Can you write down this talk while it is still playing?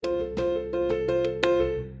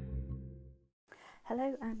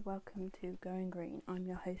and welcome to Going Green. I'm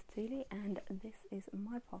your host Seeley, and this is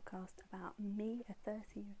my podcast about me, a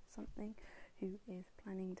 30-something who is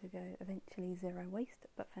planning to go eventually zero waste,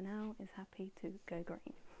 but for now is happy to go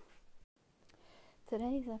green.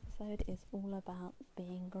 Today's episode is all about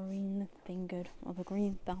being green-fingered, or the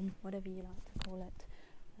green thumb, whatever you like to call it.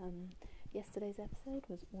 Yesterday's episode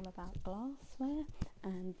was all about glassware,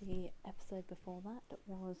 and the episode before that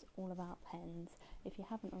was all about pens. If you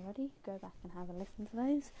haven't already, go back and have a listen to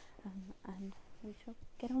those, and we shall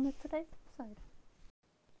get on with today's episode.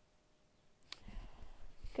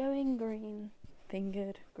 Going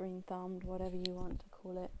green-fingered, green-thumbed, whatever you want to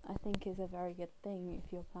call it, I think is a very good thing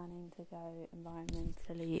if you're planning to go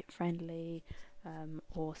environmentally friendly,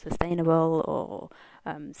 or sustainable, or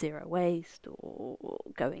zero waste, or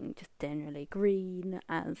going just generally green,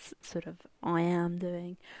 as sort of I am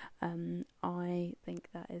doing. I think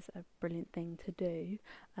that is a brilliant thing to do.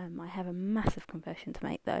 I have a massive confession to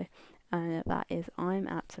make though, that is I'm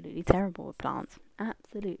absolutely terrible with plants,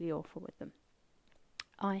 absolutely awful with them.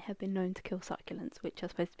 I have been known to kill succulents, which are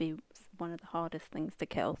supposed to be one of the hardest things to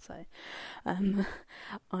kill, so I'm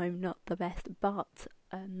not the best, but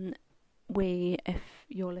if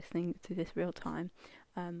you're listening to this real time,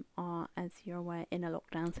 are, as you're aware, in a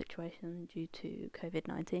lockdown situation due to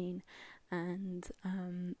COVID-19, and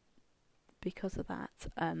because of that,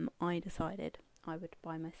 I decided I would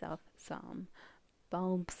buy myself some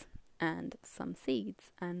bulbs and some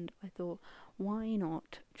seeds, and I thought, why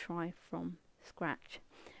not try from scratch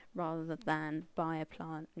rather than buy a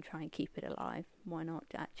plant and try and keep it alive? Why not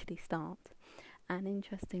actually start? And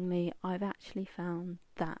interestingly, I've actually found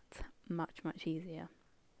that much easier.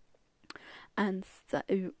 And so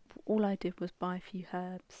all I did was buy a few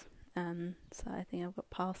herbs. So I think I've got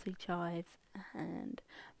parsley, chives and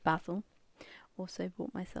basil. Also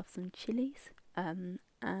bought myself some chilies, and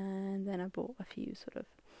then I bought a few sort of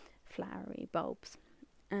flowery bulbs.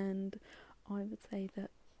 And I would say that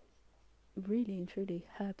really and truly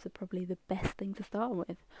herbs are probably the best thing to start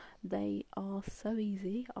with. They are so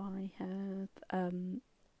easy. I have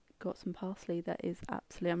got some parsley that is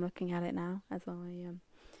absolutely, I'm looking at it now as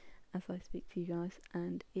I speak to you guys,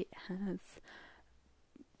 and it has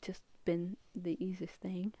just been the easiest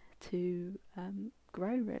thing to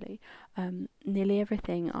grow, really. Nearly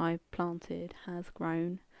everything I've planted has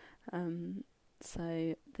grown,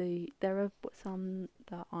 so there are some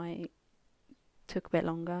that I took a bit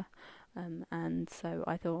longer, and so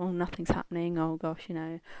I thought, oh, nothing's happening, oh gosh,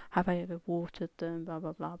 have I ever watered them, blah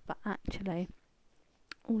blah blah, but actually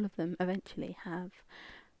all of them eventually have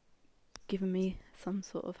given me some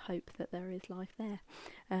sort of hope that there is life there,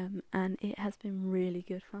 and it has been really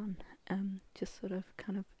good fun, just sort of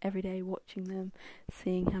kind of every day watching them,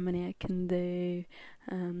 seeing how many I can do.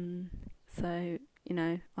 So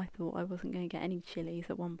I thought I wasn't going to get any chilies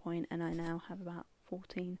at one point, and I now have about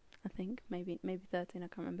 14, I think, maybe 13, I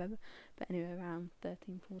can't remember, but anyway, around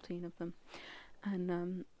 13, 14 of them.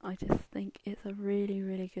 And I just think it's a really,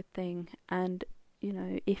 really good thing. And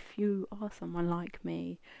if you are someone like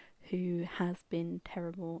me who has been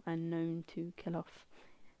terrible and known to kill off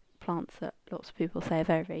plants that lots of people say are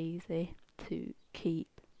very, very easy to keep,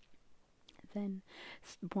 then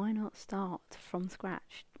why not start from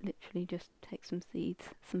scratch? Literally just take some seeds,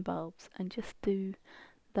 some bulbs, and just do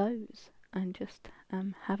those, and just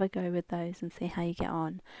have a go with those and see how you get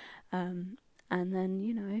on. And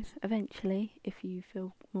then, eventually, if you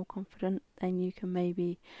feel more confident, then you can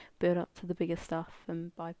maybe build up to the bigger stuff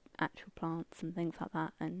and buy actual plants and things like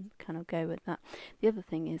that and kind of go with that. The other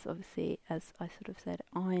thing is, obviously, as I sort of said,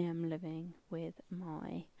 I am living with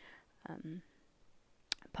my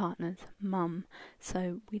partner's mum,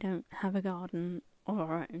 so we don't have a garden of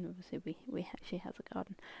our own. Obviously, she has a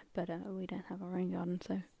garden, but we don't have our own garden,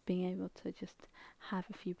 so being able to just have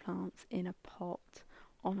a few plants in a pot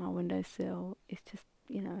on our windowsill is just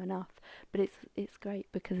enough. But it's great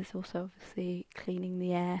because it's also obviously cleaning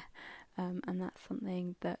the air, and that's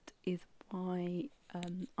something that is why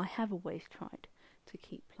I have always tried to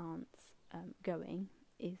keep plants going,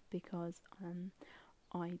 is because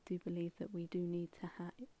I do believe that we do need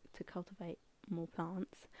to cultivate more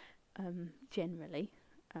plants, generally,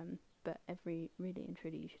 but really and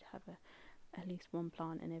truly you should have at least one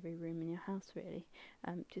plant in every room in your house, really,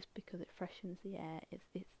 just because it freshens the air.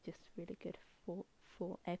 It's just really good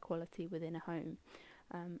for air quality within a home,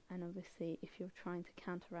 and obviously if you're trying to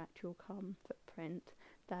counteract your carbon footprint,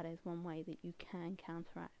 that is one way that you can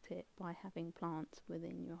counteract it, by having plants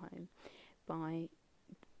within your home.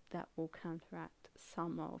 That will counteract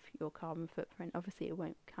some of your carbon footprint. Obviously it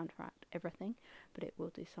won't counteract everything, but it will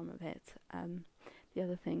do some of it. The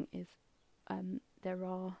other thing is, there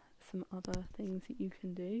are some other things that you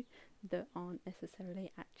can do that aren't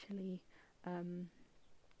necessarily actually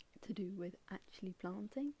to do with actually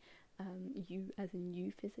planting. You, as in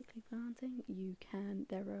you physically planting, you can.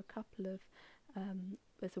 There are a couple of.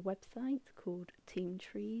 There's a website called Team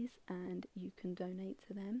Trees, and you can donate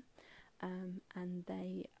to them. And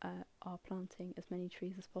they are planting as many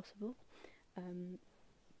trees as possible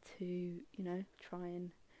to, try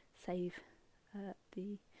and save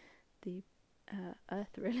the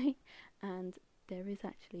earth, really. And there is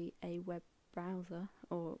actually a web browser,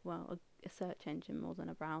 or a search engine more than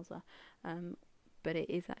a browser, but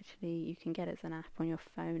it is actually, you can get it as an app on your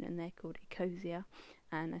phone, and they're called Ecosia.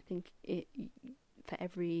 And I think for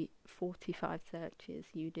every 45 searches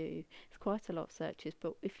you do, it's quite a lot of searches,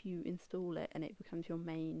 but if you install it and it becomes your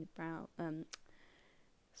main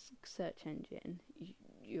search engine,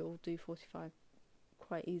 you'll do 45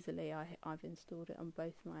 quite easily. I've installed it on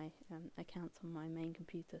both my accounts on my main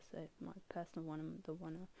computer, so my personal one and the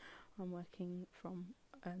one I'm working from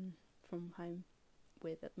home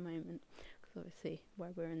with at the moment, because obviously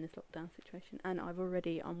where we're in this lockdown situation. And I've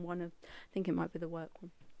already, on one of, I think it might be the work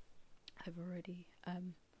one, I've already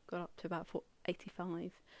got up to about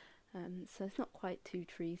 85, so it's not quite 2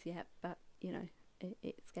 trees yet, but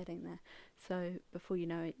it's getting there. So before you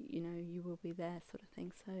know it, you will be there, sort of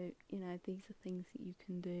thing. So these are things that you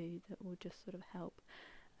can do that will just sort of help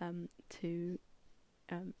to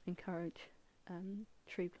encourage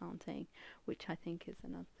tree planting, which I think is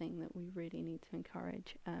another thing that we really need to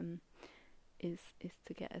encourage, is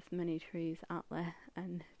to get as many trees out there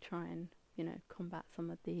and try and combat some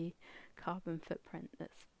of the carbon footprint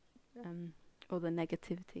that's or the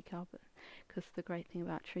negativity carbon, because the great thing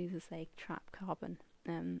about trees is they trap carbon,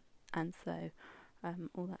 and so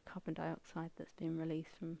all that carbon dioxide that's being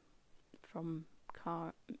released from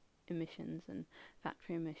car emissions and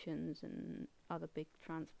factory emissions and other big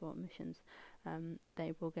transport emissions,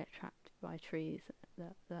 they will get trapped by trees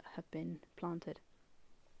that have been planted.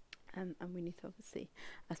 And we need to, obviously,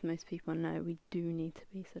 as most people know, we do need to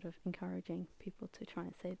be sort of encouraging people to try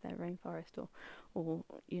and save their rainforest, or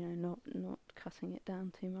not cutting it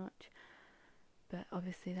down too much. But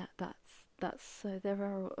obviously that's so there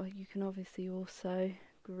are, you can obviously also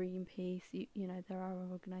Greenpeace, there are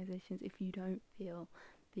organisations, if you don't feel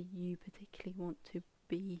that you particularly want to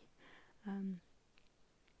be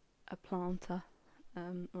a planter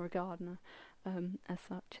or a gardener as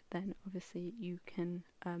such, then obviously you can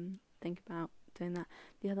think about doing that.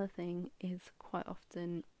 The other thing is, quite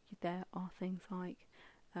often there are things like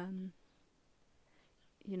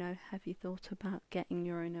have you thought about getting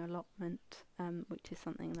your own allotment, which is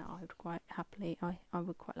something that I would quite happily, I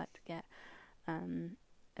would quite like to get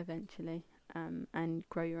eventually, and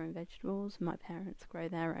grow your own vegetables. My parents grow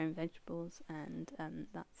their own vegetables, and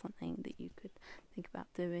that's something that you could think about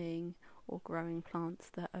doing, or growing plants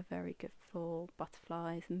that are very good for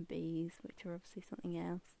butterflies and bees, which are obviously something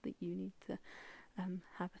else that you need to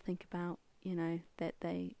have a think about, that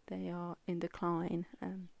they are in decline,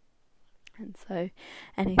 and so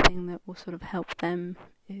anything that will sort of help them,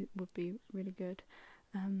 it would be really good.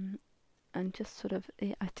 And just sort of,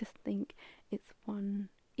 I just think it's one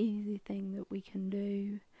easy thing that we can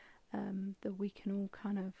do, that we can all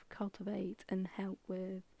kind of cultivate and help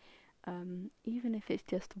with, even if it's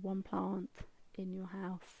just one plant in your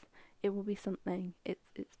house. It will be something.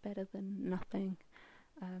 It's better than nothing,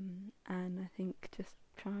 and I think just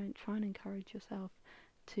try and encourage yourself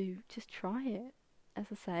to just try it. As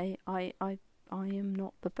I say, I am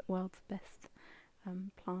not the world's best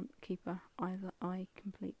plant keeper either. I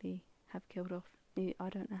completely have killed off. I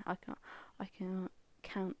don't know. I can't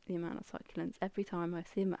count the amount of succulents. Every time I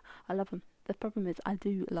see them, I love them. The problem is, I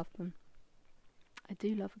do love them. I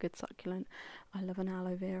do love a good succulent. I love an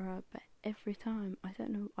aloe vera, but every time, I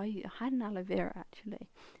don't know. I had an aloe vera actually,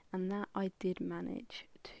 and that I did manage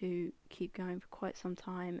to keep going for quite some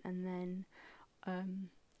time, and then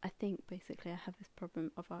I think basically I have this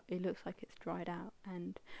problem of it looks like it's dried out,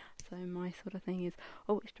 and so my sort of thing is,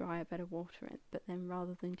 it's dry, I better water it. But then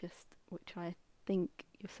rather than just, which I think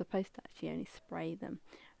you're supposed to actually only spray them,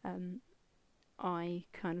 I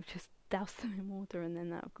kind of just douse them in water, and then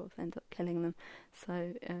that of course ends up killing them.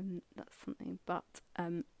 So that's something. But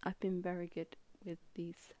I've been very good with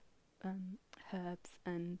these herbs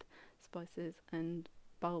and spices and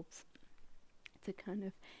bulbs, to kind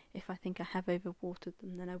of, if I think I have overwatered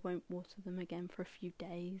them, then I won't water them again for a few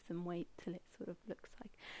days and wait till it sort of looks like.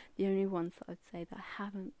 The only ones that I'd say that I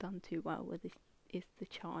haven't done too well with is the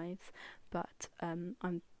chives, but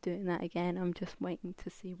I'm doing that again. I'm just waiting to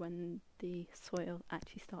see when the soil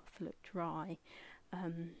actually starts to look dry.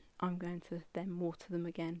 I'm going to then water them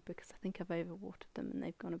again because I think I've overwatered them and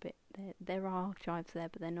they've gone a bit. There are chives there,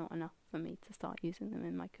 but they're not enough for me to start using them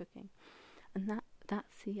in my cooking. And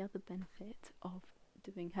that's the other benefit of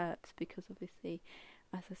doing herbs, because obviously,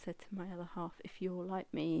 as I said to my other half, if you're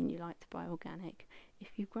like me and you like to buy organic,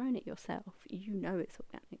 if you've grown it yourself, you know it's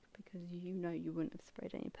organic because you know you wouldn't have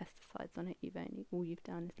sprayed any pesticides on it. All you've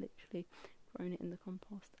done is literally grown it in the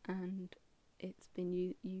compost, and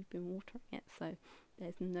you've been watering it, so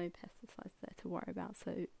there's no pesticides there to worry about.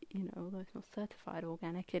 So although it's not certified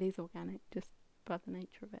organic, it is organic just by the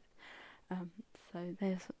nature of it. So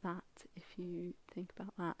there's that, if you think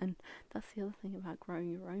about that. And that's the other thing about growing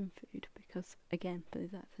your own food, because again, for the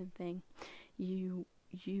exact same thing, you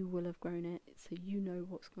will have grown it, so you know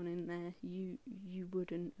what's gone in there. You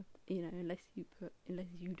wouldn't, unless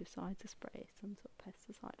you decide to spray some sort of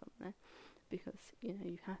pesticide on there, because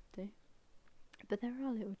you have to. But there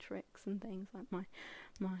are little tricks and things, like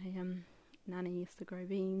my nanny used to grow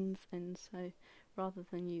beans, and so rather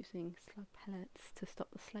than using slug pellets to stop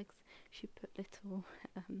the slugs, she'd put like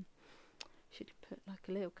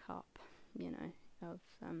a little cup, of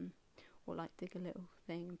or like dig a little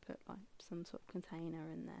thing, put like some sort of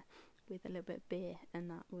container in there with a little bit of beer, and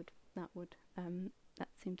that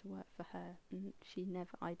seemed to work for her. And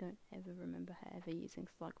I don't ever remember her ever using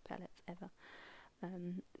slug pellets ever.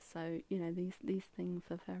 So these things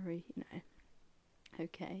are very,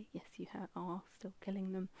 okay, yes, you are still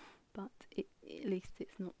killing them, but at least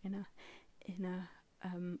it's not in a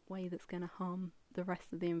way that's going to harm the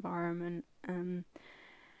rest of the environment.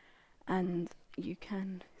 And you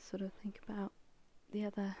can sort of think about the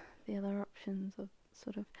other options of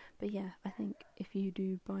sort of. But yeah, I think if you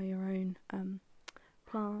do buy your own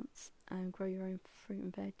plants and grow your own fruit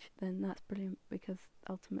and veg, then that's brilliant, because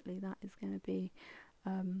ultimately that is going to be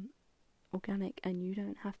organic, and you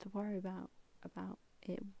don't have to worry about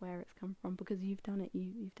it, where it's come from, because you've done it.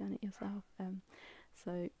 You've done it yourself.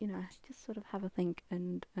 So just sort of have a think,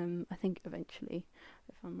 and I think eventually,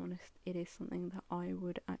 if I'm honest, it is something that I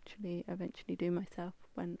would actually eventually do myself.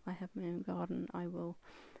 When I have my own garden, I will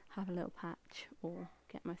have a little patch or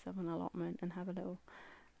get myself an allotment and have a little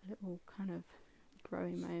kind of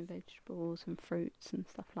growing my own vegetables and fruits and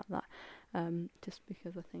stuff like that. Just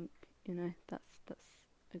because I think that's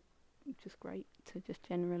just great to just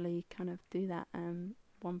generally kind of do that.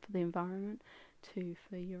 One, for the environment, two,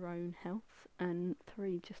 for your own health, and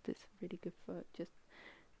three, just it's really good for just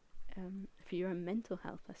for your own mental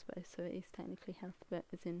health, I suppose. So it is technically health, but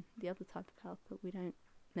as in the other type of health that we don't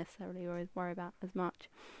necessarily always worry about as much.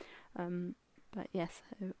 But yes,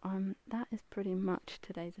 so that is pretty much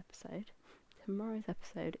today's episode. Tomorrow's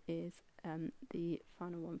episode is the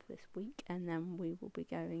final one for this week, and then we will be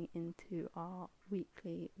going into our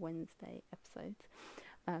weekly Wednesday episodes.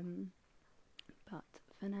 But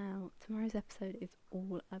for now, tomorrow's episode is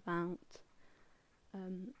all about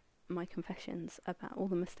my confessions about all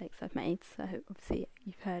the mistakes I've made. So obviously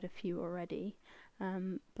you've heard a few already,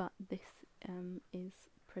 but this is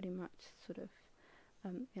pretty much sort of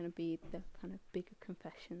going to be the kind of bigger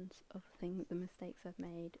confessions of the mistakes I've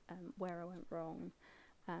made, where I went wrong,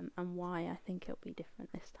 and why I think it'll be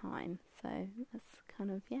different this time. So that's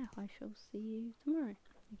kind of, I shall see you tomorrow.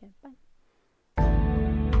 Okay, bye.